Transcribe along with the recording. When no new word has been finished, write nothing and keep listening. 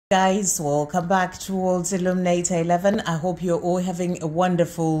Guys, welcome back towards Illuminator 11. I hope you're all having a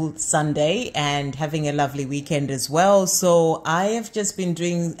wonderful Sunday and having a lovely weekend as well. So I have just been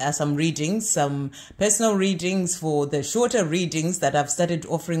doing some readings, some personal readings for the shorter readings that I've started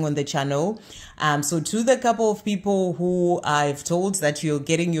offering on the channel. So to the couple of people who I've told that you're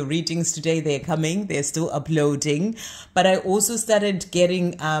getting your readings today, they're coming, they're still uploading. But I also started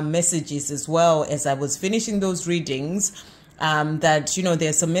getting messages as well as I was finishing those readings. That, you know,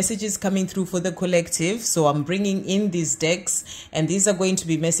 there's some messages coming through for the collective. So I'm bringing in these decks, and these are going to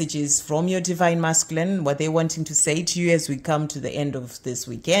be messages from your divine masculine, what they're wanting to say to you as we come to the end of this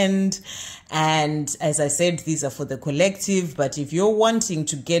weekend. And as I said, these are for the collective. But if you're wanting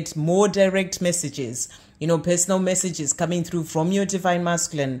to get more direct messages, you know, personal messages coming through from your divine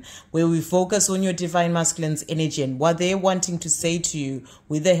masculine, where we focus on your divine masculine's energy and what they're wanting to say to you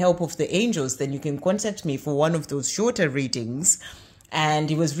with the help of the angels, then you can contact me for one of those shorter readings.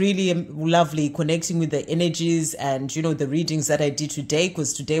 And it was really lovely connecting with the energies and, you know, the readings that I did today,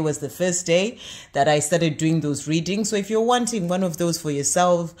 because today was the first day that I started doing those readings. So if you're wanting one of those for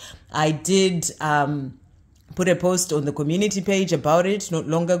yourself, I did put a post on the community page about it not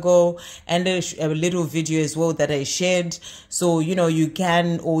long ago, and a little video as well that I shared. So, you know, you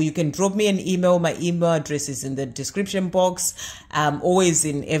can drop me an email. My email address is in the description box, always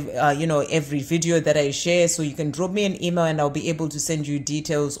in every video that I share. So you can drop me an email and I'll be able to send you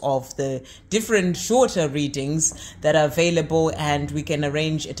details of the different shorter readings that are available, and we can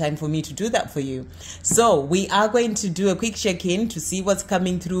arrange a time for me to do that for you. So we are going to do a quick check-in to see what's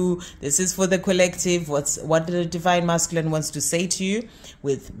coming through. This is for the collective, what the divine masculine wants to say to you,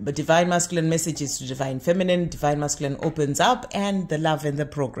 with the divine masculine messages to divine feminine. Divine masculine opens up, and the love and the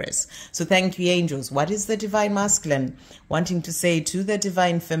progress. So thank you, angels. What is the divine masculine wanting to say to the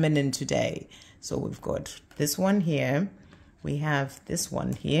divine feminine today? So we've got this one here, we have this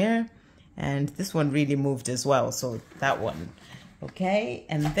one here, and this one really moved as well, so that one. Okay,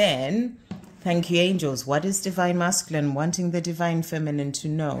 and then thank you, angels. What is divine masculine wanting the divine feminine to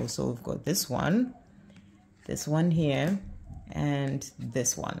know? So we've got this one here, and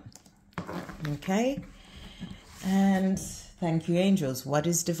this one. Okay, and thank you, angels. What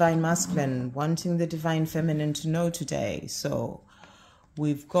is divine masculine wanting the divine feminine to know today? So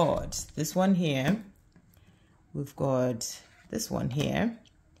we've got this one here, we've got this one here,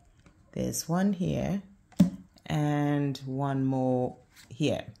 there's one here, and one more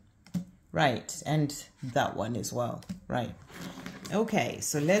here, right, and that one as well, right? Okay,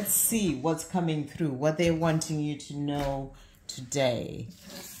 so let's see what's coming through, what they're wanting you to know today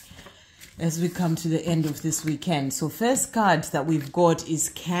as we come to the end of this weekend. So first card that we've got is,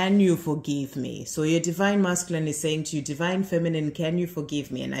 can you forgive me? So your divine masculine is saying to you, divine feminine, can you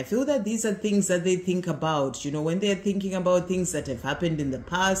forgive me? And I feel that these are things that they think about, you know, when they're thinking about things that have happened in the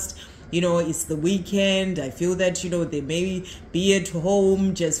past. You know, it's the weekend. I feel that, you know, they may be at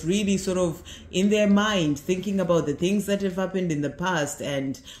home just really sort of in their mind thinking about the things that have happened in the past,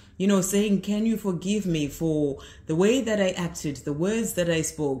 and, you know, saying, can you forgive me for the way that I acted, the words that I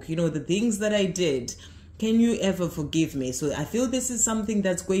spoke, you know, the things that I did. Can you ever forgive me? So I feel this is something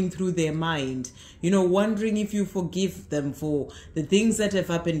that's going through their mind, you know, wondering if you forgive them for the things that have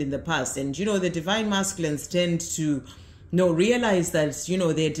happened in the past. And, you know, the divine masculines tend to realize that, you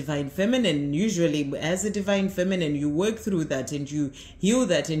know, they're divine feminine. Usually as a divine feminine, you work through that and you heal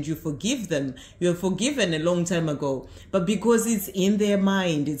that and you forgive them. You're forgiven a long time ago. But because it's in their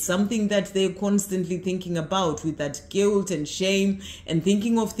mind, it's something that they're constantly thinking about, with that guilt and shame and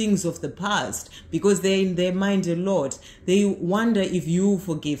thinking of things of the past, because they're in their mind a lot. They wonder if you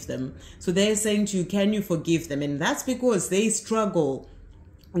forgive them. So they're saying to you, can you forgive them? And that's because they struggle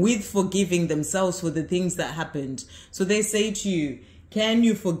with forgiving themselves for the things that happened. So they say to you, can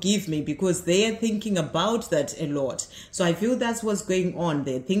you forgive me? Because they are thinking about that a lot. So I feel that's what's going on.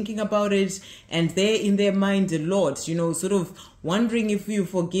 They're thinking about it and they're in their mind a lot, you know, sort of wondering if you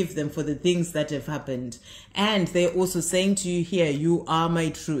forgive them for the things that have happened. And they're also saying to you here, you are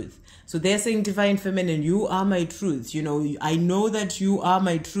my truth. So they're saying, divine feminine, you are my truth. You know, I know that you are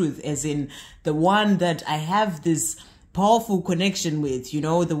my truth, as in the one that I have this powerful connection with, you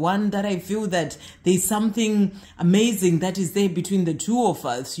know, the one that I feel that there's something amazing that is there between the two of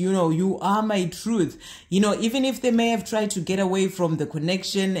us. You know, you are my truth. You know, even if they may have tried to get away from the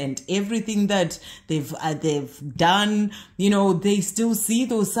connection and everything that they've done, you know, they still see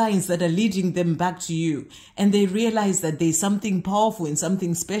those signs that are leading them back to you, and they realize that there's something powerful and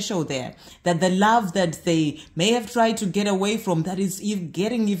something special there, that the love that they may have tried to get away from, that is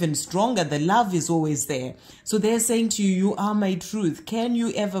getting even stronger. The love is always there. So they're saying to to you, you are my truth. Can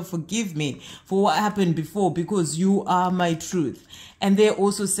you ever forgive me for what happened before? Because you are my truth. And they're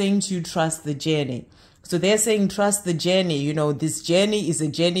also saying to you, trust the journey. So they're saying, trust the journey. You know, this journey is a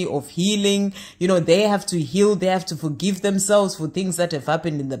journey of healing. You know, they have to heal. They have to forgive themselves for things that have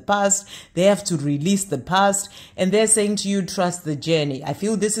happened in the past. They have to release the past. And they're saying to you, trust the journey. I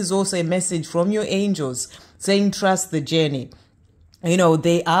feel this is also a message from your angels saying, trust the journey. You know,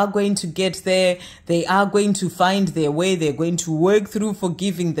 they are going to get there. They are going to find their way. They're going to work through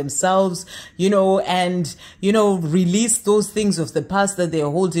forgiving themselves, you know, and, you know, release those things of the past that they're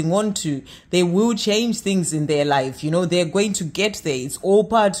holding on to. They will change things in their life. You know, they're going to get there. It's all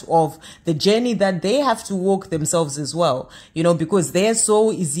part of the journey that they have to walk themselves as well, you know, because their soul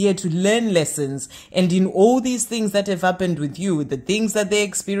is here to learn lessons. And in all these things that have happened with you, the things that they're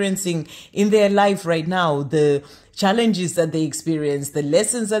experiencing in their life right now, the challenges that they experience, the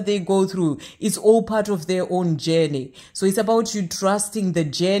lessons that they go through, it's all part of their own journey. So it's about you trusting the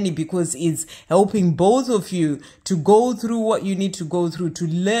journey, because it's helping both of you to go through what you need to go through, to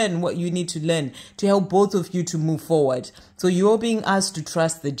learn what you need to learn, to help both of you to move forward. So you're being asked to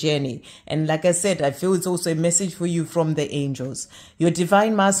trust the journey. And like I said, I feel it's also a message for you from the angels. Your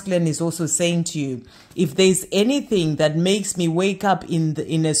divine masculine is also saying to you, if there's anything that makes me wake up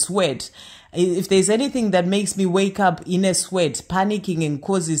in a sweat, if there's anything that makes me wake up in a sweat, panicking and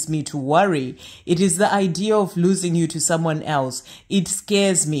causes me to worry, it is the idea of losing you to someone else. It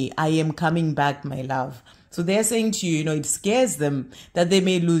scares me. I am coming back, my love. So they're saying to you, you know, it scares them that they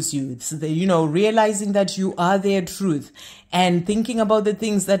may lose you. So they, you know, realizing that you are their truth and thinking about the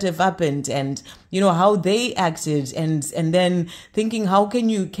things that have happened and, you know, how they acted and then thinking, how can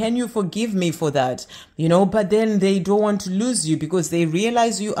you forgive me for that? You know, but then they don't want to lose you because they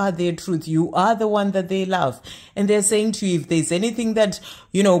realize you are their truth. You are the one that they love. And they're saying to you, if there's anything that,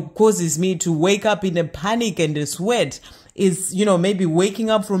 you know, causes me to wake up in a panic and a sweat, is, you know, maybe waking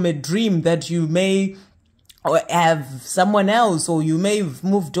up from a dream that you may or have someone else, or you may have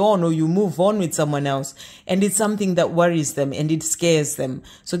moved on, or you move on with someone else, and it's something that worries them and it scares them.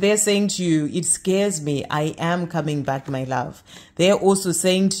 So they're saying to you, it scares me. I am coming back, my love. They're also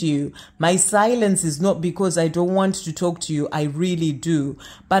saying to you, my silence is not because I don't want to talk to you. I really do.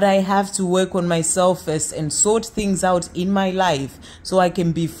 But I have to work on myself first and sort things out in my life so I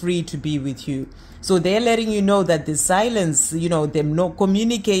can be free to be with you. So they're letting you know that the silence, you know, them not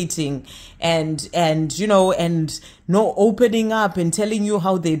communicating and you know, and not opening up and telling you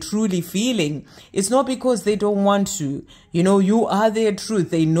how they're truly feeling, it's not because they don't want to. You know, you are their truth.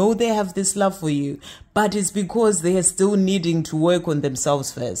 They know they have this love for you, but it's because they are still needing to work on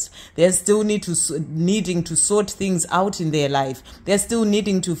themselves first. They're still needing to sort things out in their life. They're still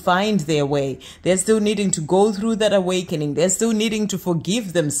needing to find their way. They're still needing to go through that awakening. They're still needing to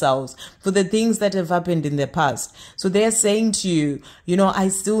forgive themselves for the things that have happened in their past. So they're saying to you, you know, I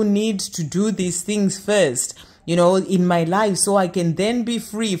still need to do these things first, you know, in my life, so I can then be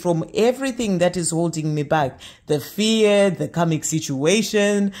free from everything that is holding me back. The fear, the karmic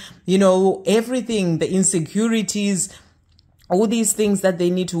situation, you know, everything, the insecurities, all these things that they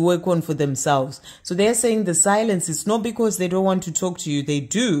need to work on for themselves. So they're saying the silence is not because they don't want to talk to you. They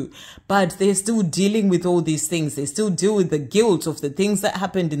do, but they're still dealing with all these things. They still deal with the guilt of the things that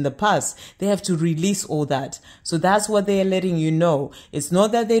happened in the past. They have to release all that. So that's what they're letting you know. It's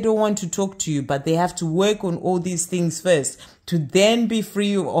not that they don't want to talk to you, but they have to work on all these things first to then be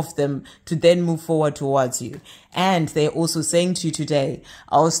free of them, to then move forward towards you. And they're also saying to you today,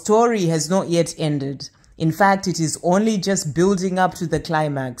 our story has not yet ended. In fact, it is only just building up to the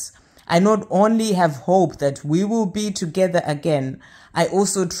climax. I not only have hope that we will be together again, I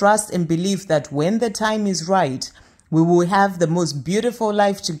also trust and believe that when the time is right, we will have the most beautiful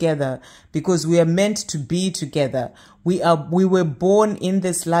life together because we are meant to be together. We were born in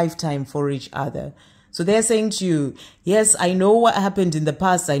this lifetime for each other. So they're saying to you, yes, I know what happened in the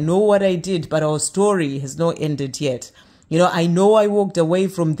past. I know what I did, but our story has not ended yet. You know, I know I walked away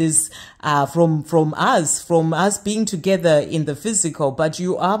from this, from us being together in the physical, but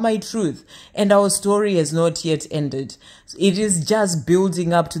you are my truth and our story has not yet ended. It is just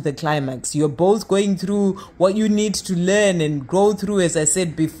building up to the climax. You're both going through what you need to learn and grow through, as I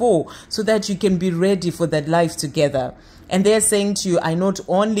said before, so that you can be ready for that life together. And they're saying to you, I not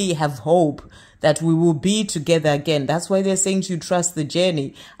only have hope that we will be together again. That's why they're saying to you, trust the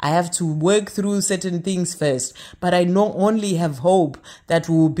journey. I have to work through certain things first, but I not only have hope that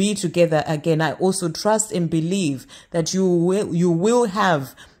we will be together again, I also trust and believe that you will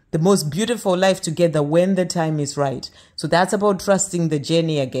have the most beautiful life together when the time is right. So that's about trusting the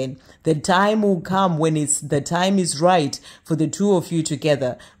journey again. The time will come when the time is right for the two of you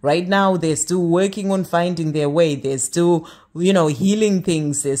together. Right now, they're still working on finding their way. They're still, healing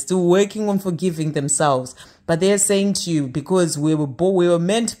things. They're still working on forgiving themselves. But they're saying to you, because we were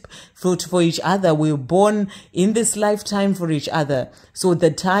meant for each other. We were born in this lifetime for each other. So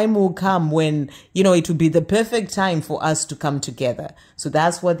the time will come when, it will be the perfect time for us to come together. So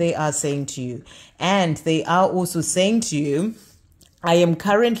that's what they are saying to you. And they are also saying to you, I am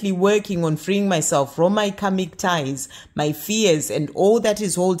currently working on freeing myself from my karmic ties, my fears, and all that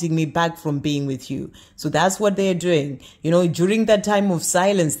is holding me back from being with you. So that's what they're doing. During that time of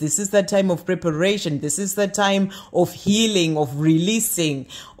silence, this is the time of preparation. This is the time of healing, of releasing,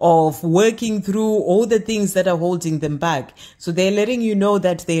 of working through all the things that are holding them back. So they're letting you know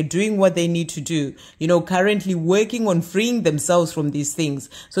that they're doing what they need to do, currently working on freeing themselves from these things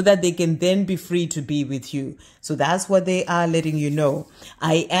so that they can then be free to be with you. So that's what they are letting you know.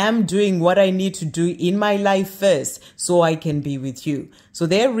 I am doing what I need to do in my life first so I can be with you. So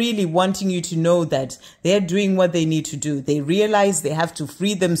they're really wanting you to know that they're doing what they need to do. They realize they have to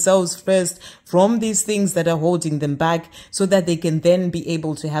free themselves first from these things that are holding them back so that they can then be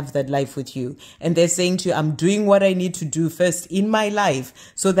able to have that life with you. And they're saying to you, I'm doing what I need to do first in my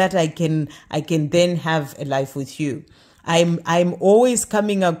life so that I can then have a life with you. I'm always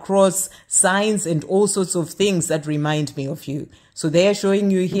coming across signs and all sorts of things that remind me of you. So they are showing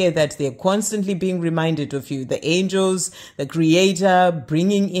you here that they're constantly being reminded of you. The angels, the creator,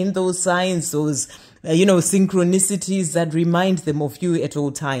 bringing in those signs, those, synchronicities that remind them of you at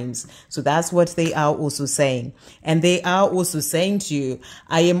all times. So that's what they are also saying. And they are also saying to you,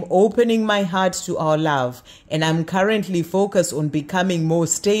 I am opening my heart to our love, and I'm currently focused on becoming more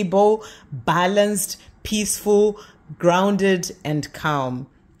stable, balanced, peaceful, grounded, and calm.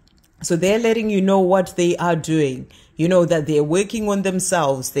 So they're letting you know what they are doing. That they're working on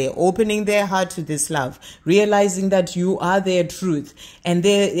themselves. They're opening their heart to this love, realizing that you are their truth and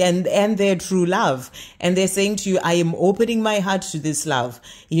their true love. And they're saying to you, I am opening my heart to this love.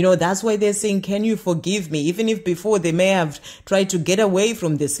 That's why they're saying, can you forgive me? Even if before they may have tried to get away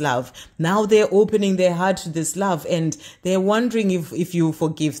from this love, now they're opening their heart to this love and they're wondering if you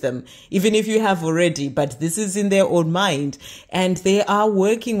forgive them, even if you have already, but this is in their own mind. And they are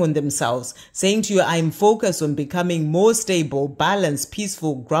working on themselves, saying to you, I'm focused on becoming more stable, balanced,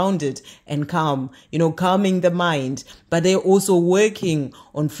 peaceful, grounded, and calm, calming the mind. But they're also working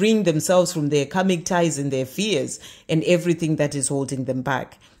on freeing themselves from their karmic ties and their fears and everything that is holding them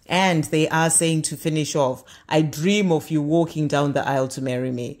back. And they are saying, to finish off, I dream of you walking down the aisle to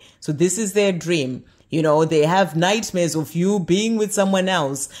marry me. So this is their dream. They have nightmares of you being with someone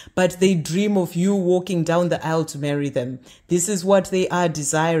else, but they dream of you walking down the aisle to marry them. This is what they are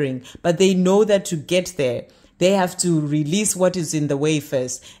desiring, but they know that to get there, they have to release what is in the way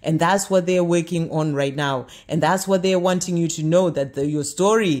first. And that's what they're working on right now. And that's what they're wanting you to know, that your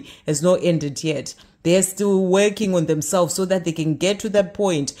story has not ended yet. They're still working on themselves so that they can get to that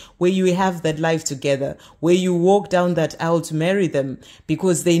point where you have that life together, where you walk down that aisle to marry them,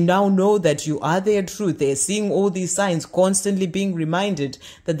 because they now know that you are their truth. They're seeing all these signs, constantly being reminded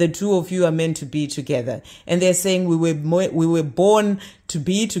that the two of you are meant to be together. And they're saying we were born to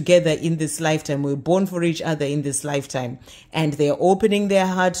be together in this lifetime. We were born for each other in this lifetime. And they're opening their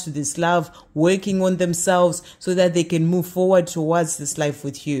hearts to this love, working on themselves so that they can move forward towards this life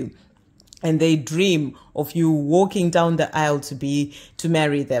with you. And they dream of you walking down the aisle to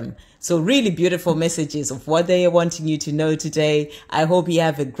marry them. So really beautiful messages of what they are wanting you to know today. I hope you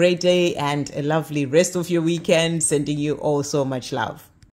have a great day and a lovely rest of your weekend. Sending you all so much love.